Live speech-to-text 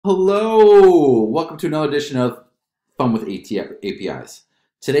Hello! Welcome to another edition of Fun with APIs.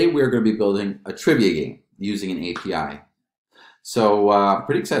 Today we are going to be building a trivia game using an API. So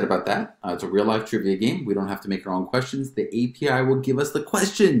pretty excited about that. It's a real-life trivia game. We don't have to make our own questions. The API will give us the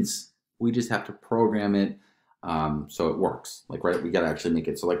questions. We just have to program it so it works. Like, right, we got to actually make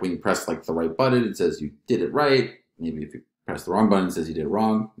it so like when you press like the right button, it says you did it right. Maybe if you press the wrong button, it says you did it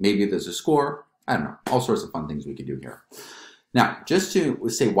wrong. Maybe there's a score. I don't know. All sorts of fun things we can do here. Now, just to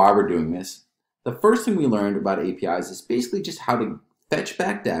say why we're doing this, the first thing we learned about APIs is basically just how to fetch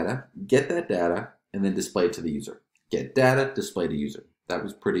back data, get that data, and then display it to the user. Get data, display to user. That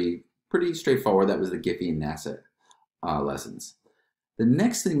was pretty straightforward. That was the Giphy and NASA lessons. The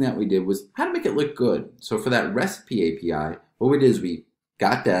next thing that we did was how to make it look good. So for that recipe API, what we did is we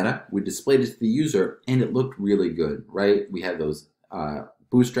got data, we displayed it to the user, and it looked really good, right? We had those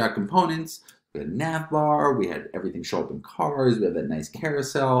bootstrap components. We had a nav bar, we had everything show up in cars, we had that nice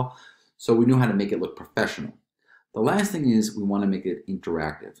carousel, so we knew how to make it look professional. The last thing is we want to make it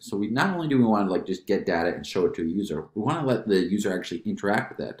interactive. So we not only do we want to like just get data and show it to a user, we want to let the user actually interact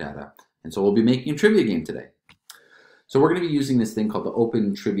with that data. And so we'll be making a trivia game today. So we're going to be using this thing called the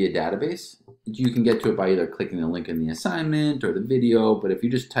Open Trivia Database. You can get to it by either clicking the link in the assignment or the video, but if you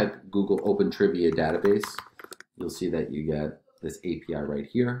just type Google Open Trivia Database, you'll see that you get this API right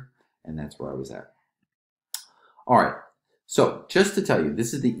here. And that's where I was at. All right, so just to tell you,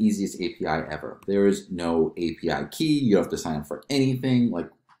 this is the easiest API ever. There is no API key. You don't have to sign up for anything. Like,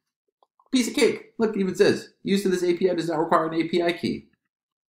 piece of cake. Look, it even says, use of this API does not require an API key.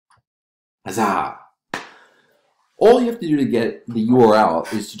 Huzzah! All you have to do to get the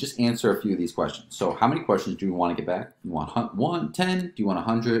URL is to just answer a few of these questions. So how many questions do you want to get back? You want 1, 10? Do you want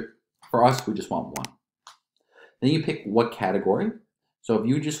 100? For us, we just want 1. Then you pick what category. So if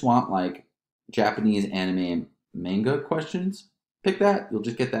you just want like Japanese anime and manga questions, pick that. You'll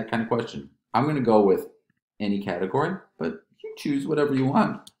just get that kind of question. I'm going to go with any category, but you choose whatever you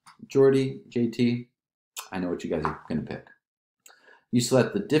want. Jordy, JT, I know what you guys are going to pick. You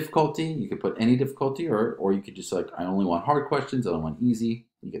select the difficulty. You could put any difficulty, or you could just select, I only want hard questions. I don't want easy.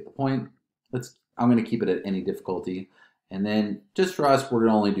 You get the point. I'm going to keep it at any difficulty. And then just for us, we're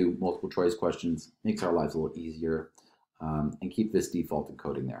going to only do multiple choice questions. Makes our lives a little easier. And keep this default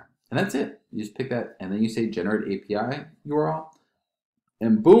encoding there. And that's it. You just pick that, and then you say generate API URL,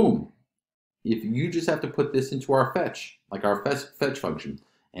 and boom. If you just have to put this into our fetch, like our fetch function,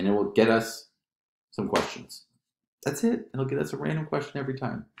 and it will get us some questions. That's it. It'll get us a random question every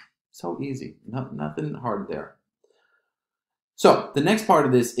time. So easy. Nothing hard there. So the next part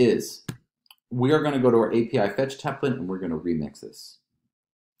of this is we are going to go to our API fetch template, and we're going to remix this.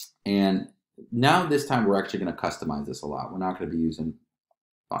 And now this time we're actually going to customize this a lot. We're not going to be using,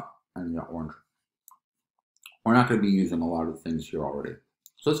 orange. We're not going to be using a lot of things here already.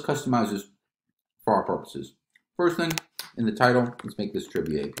 So let's customize this for our purposes. First thing, in the title, let's make this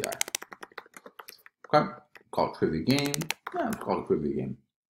trivia API. Okay, call it trivia game. Yeah, let's call it trivia game.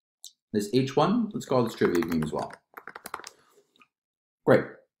 This H1, let's call this trivia game as well. Great.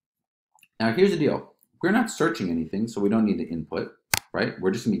 Now here's the deal. We're not searching anything, so we don't need to input. Right?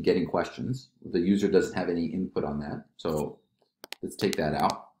 We're just going to be getting questions. The user doesn't have any input on that. So let's take that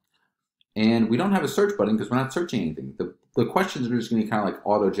out. And we don't have a search button because we're not searching anything. The questions are just going to kind of like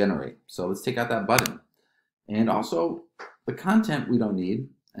auto-generate. So let's take out that button. And also the content we don't need.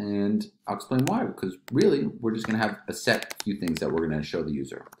 And I'll explain why. Because really, we're just going to have a set few things that we're going to show the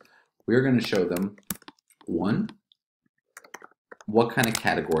user. We're going to show them, 1, what kind of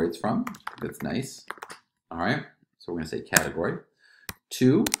category it's from. That's nice. All right. So we're going to say category.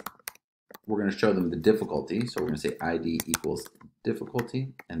 2, we're going to show them the difficulty. So we're going to say ID equals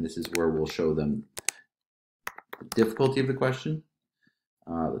difficulty. And this is where we'll show them the difficulty of the question.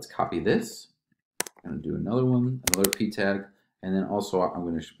 Let's copy this. I'm going to do another one, another p tag. And then also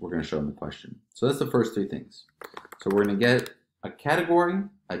we're going to show them the question. So that's the first 3 things. So we're going to get a category,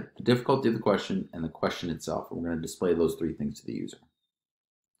 the difficulty of the question, and the question itself. And we're going to display those 3 things to the user.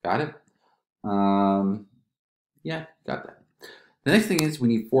 Got it? Yeah, got that. The next thing is we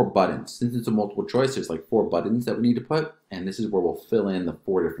need 4 buttons. Since it's a multiple choice, there's like 4 buttons that we need to put, and this is where we'll fill in the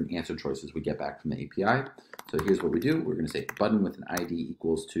 4 different answer choices we get back from the API. So here's what we do. We're going to say button with an ID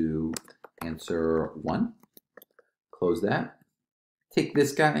equals to answer 1. Close that. Take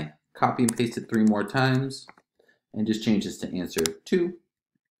this guy, copy and paste it 3 more times, and just change this to answer 2,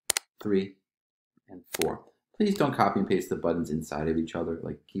 3, and 4. Please don't copy and paste the buttons inside of each other.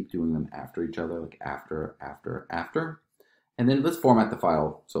 Like keep doing them after each other, like after, after, after. And then let's format the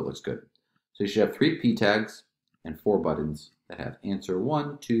file so it looks good. So you should have 3 p tags and 4 buttons that have answer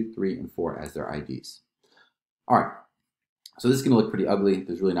 1, 2, 3, and 4 as their IDs. All right. So this is going to look pretty ugly.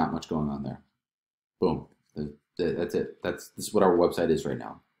 There's really not much going on there. Boom. That's it. This is what our website is right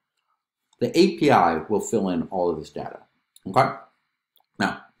now. The API will fill in all of this data. Okay?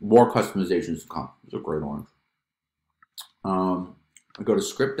 Now, more customizations to come. It's a great orange. I go to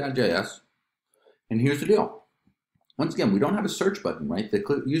script.js, and here's the deal. Once again, we don't have a search button, right?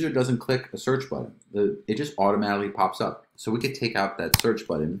 The user doesn't click a search button. It just automatically pops up. So we could take out that search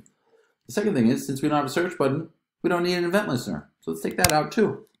button. The second thing is, since we don't have a search button, we don't need an event listener. So let's take that out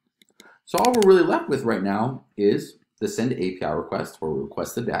too. So all we're really left with right now is the send API request, where we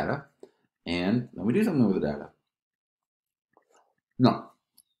request the data, and then we do something with the data. No.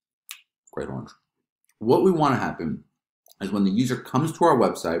 Great orange. What we want to happen is when the user comes to our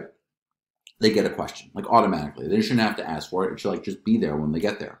website, they get a question, like automatically. They shouldn't have to ask for it. It should like just be there when they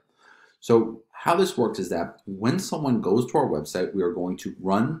get there. So how this works is that when someone goes to our website, we are going to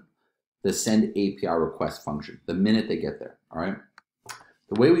run the send API request function the minute they get there, all right?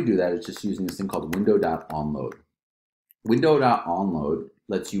 The way we do that is just using this thing called window.onload. Window.onload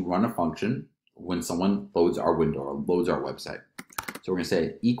lets you run a function when someone loads our window or loads our website. So we're going to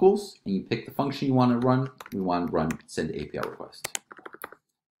say equals, and you pick the function you want to run. We want to run send API request.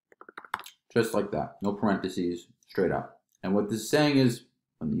 Just like that. No parentheses, straight up. And what this is saying is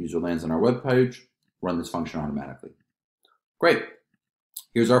when the user lands on our web page, run this function automatically. Great.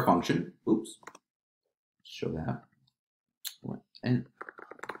 Here's our function. Oops. Show that. And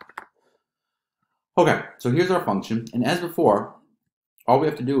okay, so here's our function. And as before, all we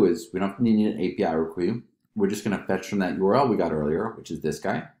have to do is we don't need an API request. We're just going to fetch from that URL we got earlier, which is this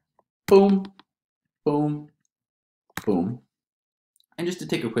guy. Boom, boom, boom. And just to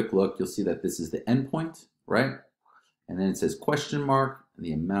take a quick look, you'll see that this is the endpoint, right? And then it says question mark,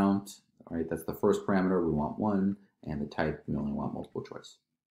 the amount, right? That's the first parameter. We want 1, and the type, we only want multiple choice.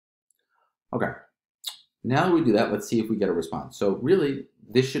 Okay. Now that we do that, let's see if we get a response. So really,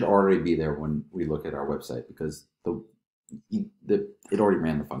 this should already be there when we look at our website because it already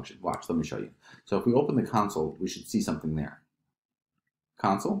ran the function. Watch, let me show you. So if we open the console, we should see something there.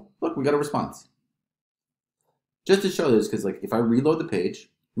 Console, look, we got a response. Just to show this, because like if I reload the page,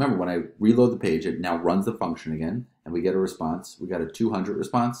 remember when I reload the page, it now runs the function again, and we get a response. We got a 200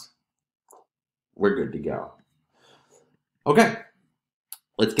 response. We're good to go. Okay,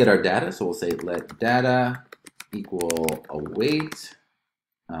 let's get our data. So we'll say let data equal await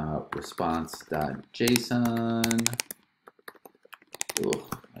response.json.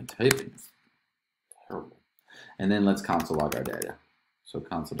 Ugh, my typing is terrible. And then let's console log our data. So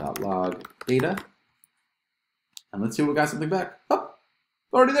console.log data. And let's see if we got something back. Oh,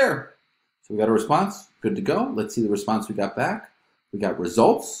 it's already there. So we got a response. Good to go. Let's see the response we got back. We got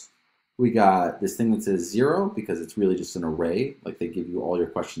results. We got this thing that says 0 because it's really just an array. Like they give you all your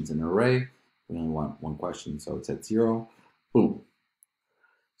questions in an array. We only want one question, so it's at 0. Boom.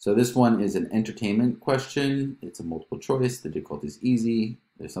 So this one is an entertainment question. It's a multiple choice. The difficulty is easy.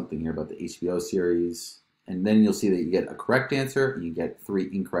 There's something here about the HBO series. And then you'll see that you get a correct answer and you get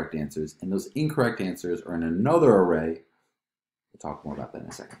 3 incorrect answers. And those incorrect answers are in another array. We'll talk more about that in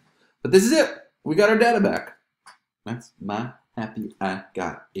a second. But this is it. We got our data back. That's my happy I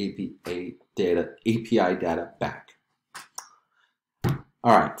got API data back.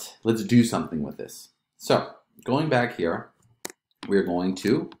 All right, let's do something with this. So going back here, we're going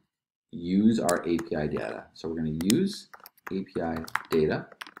to use our API data. So we're going to use API data.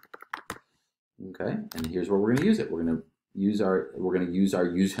 Okay, and here's where we're going to use it. We're going to use our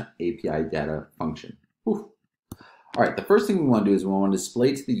use API data function. Whew. All right, the first thing we want to do is we want to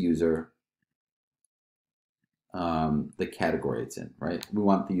display to the user the category it's in, right? We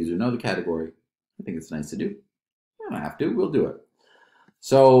want the user to know the category. I think it's nice to do. We don't have to, we'll do it.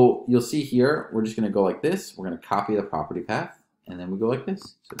 So you'll see here, we're just going to go like this. We're going to copy the property path, and then we go like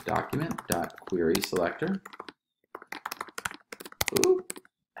this. So document.querySelector. Ooh,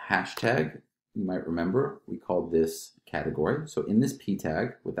 hashtag. You might remember we called this category. So in this p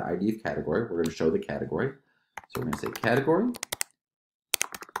tag with the ID of category, we're going to show the category. So we're going to say category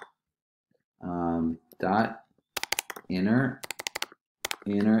dot inner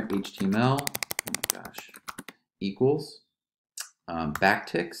HTML. Oh my gosh, equals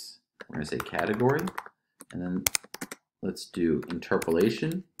backticks. We're going to say category, and then let's do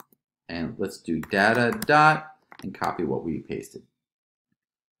interpolation, and let's do data dot and copy what we pasted.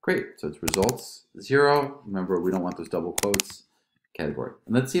 Great, so it's results 0. Remember, we don't want those double quotes. Category.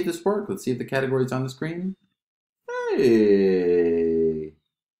 And let's see if this works. Let's see if the category is on the screen. Hey,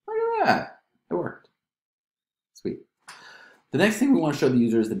 look at that. It worked. Sweet. The next thing we want to show the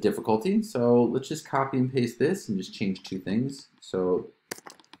user is the difficulty. So let's just copy and paste this and just change 2 things. So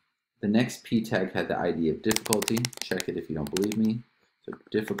The next p tag had the ID of difficulty. Check it if you don't believe me. So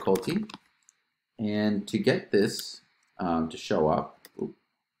difficulty. And to get this to show up,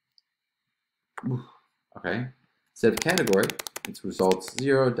 okay, instead of category, it's results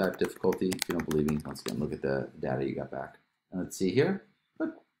 0.difficulty. If you don't believe me, once again, look at the data you got back. And let's see here.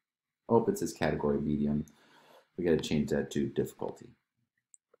 Oh, it says category medium. We got to change that to difficulty.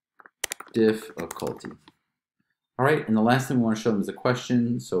 Difficulty. All right, and the last thing we want to show them is a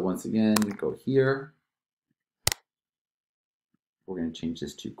question. So once again, go here. We're going to change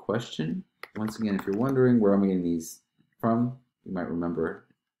this to question. Once again, if you're wondering where am I getting these from, you might remember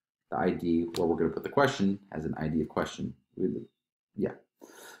the ID where we're going to put the question has an ID of question. Yeah.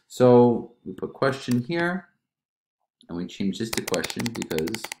 So we put question here, and we change this to question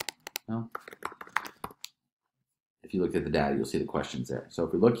because, well, if you look at the data, you'll see the questions there. So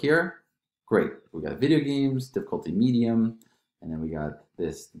if we look here, great. We got video games, difficulty medium, and then we got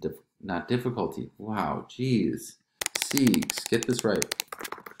this, not difficulty. Wow, geez. Siegs, get this right.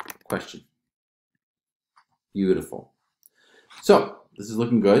 Question. Beautiful. So this is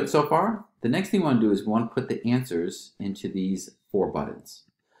looking good so far. The next thing we want to do is we want to put the answers into these 4 buttons.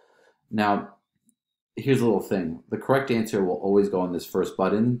 Now, here's a little thing. The correct answer will always go on this first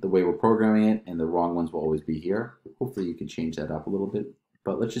button, the way we're programming it, and the wrong ones will always be here. Hopefully you can change that up a little bit,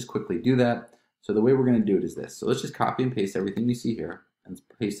 but let's just quickly do that. So the way we're going to do it is this. So let's just copy and paste everything you see here and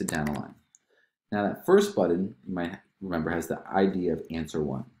paste it down the line. Now that first button, you might remember, has the ID of answer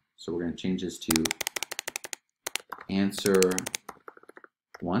 1. So we're going to change this to answer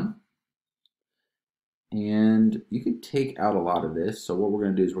 1. And you can take out a lot of this. So what we're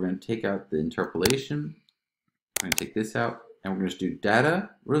going to do is we're going to take out the interpolation. We're going to take this out, and we're going to do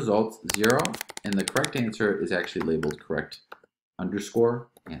data results 0, and the correct answer is actually labeled correct underscore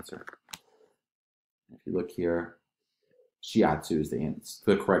answer. If you look here, shiatsu is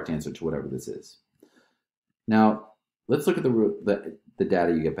the correct answer to whatever this is. Now, let's look at the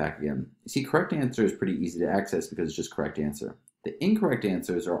data you get back again. You see, correct answer is pretty easy to access because it's just correct answer. The incorrect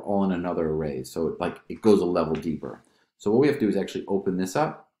answers are all in another array, so it goes a level deeper. So what we have to do is actually open this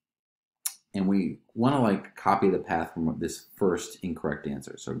up, and we want to copy the path from this first incorrect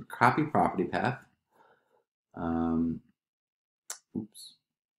answer. So copy property path. Oops.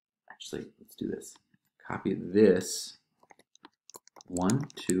 Actually, let's do this. Copy this 1,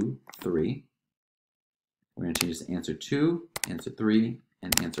 2, 3. We're going to change this to answer 2, answer 3,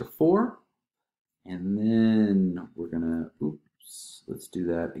 and answer 4. And then we're going to, oops, let's do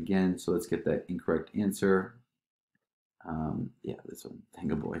that again. So let's get that incorrect answer. Yeah, this one,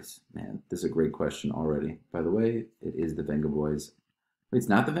 Venga Boys. Man, this is a great question already. By the way, it is the Venga Boys. Wait, it's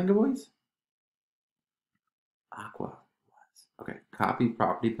not the Venga Boys? Aqua. Okay, copy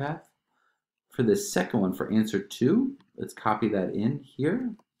property path. For the second one, for answer 2, let's copy that in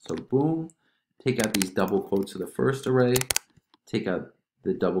here. So boom, take out these double quotes for the first array, take out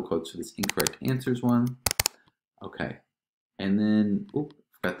the double quotes for this incorrect answers one. Okay, and then, oops,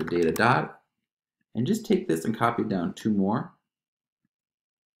 got the data dot. And just take this and copy down 2 more.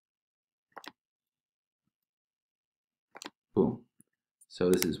 Boom. So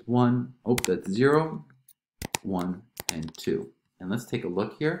this is 1, oh, that's 0, 1, and 2. And let's take a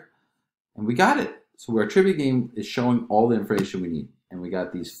look here. And we got it. So our trivia game is showing all the information we need. And we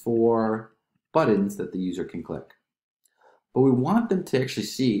got these 4 buttons that the user can click. But we want them to actually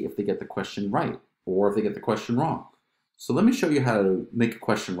see if they get the question right or if they get the question wrong. So let me show you how to make a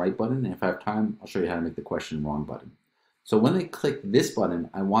question right button. And if I have time, I'll show you how to make the question wrong button. So when they click this button,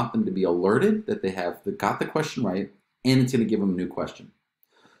 I want them to be alerted that they got the question right, and it's going to give them a new question.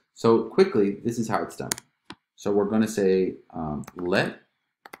 So quickly, this is how it's done. So we're going to say let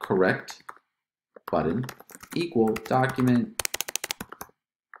correct button equal document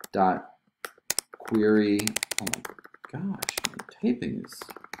dot query. Oh my gosh, my typing is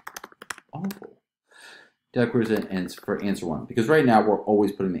awful. Dot query ends for answer 1, because right now we're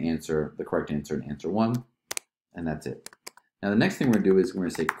always putting the correct answer in answer 1, and that's it. Now the next thing we're going to do is we're going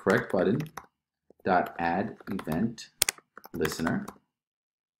to say correct button dot add event listener,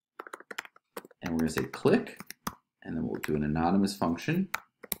 and we're going to say click, and then we'll do an anonymous function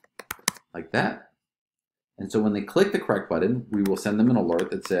like that. And so when they click the correct button, we will send them an alert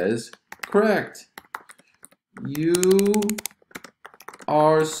that says, correct, you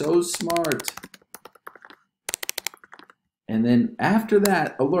are so smart. And then after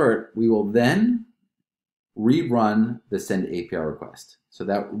that alert, we will then rerun the send API request. So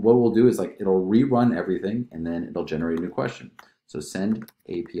that what we'll do is it'll rerun everything, and then it'll generate a new question. So send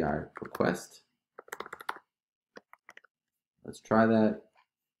API request. Let's try that.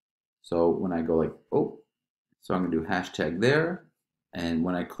 So when I go oh, so I'm going to do hashtag there, And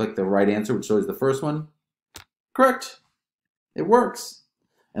when I click the right answer, which shows the first one, correct. It works.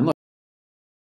 And look.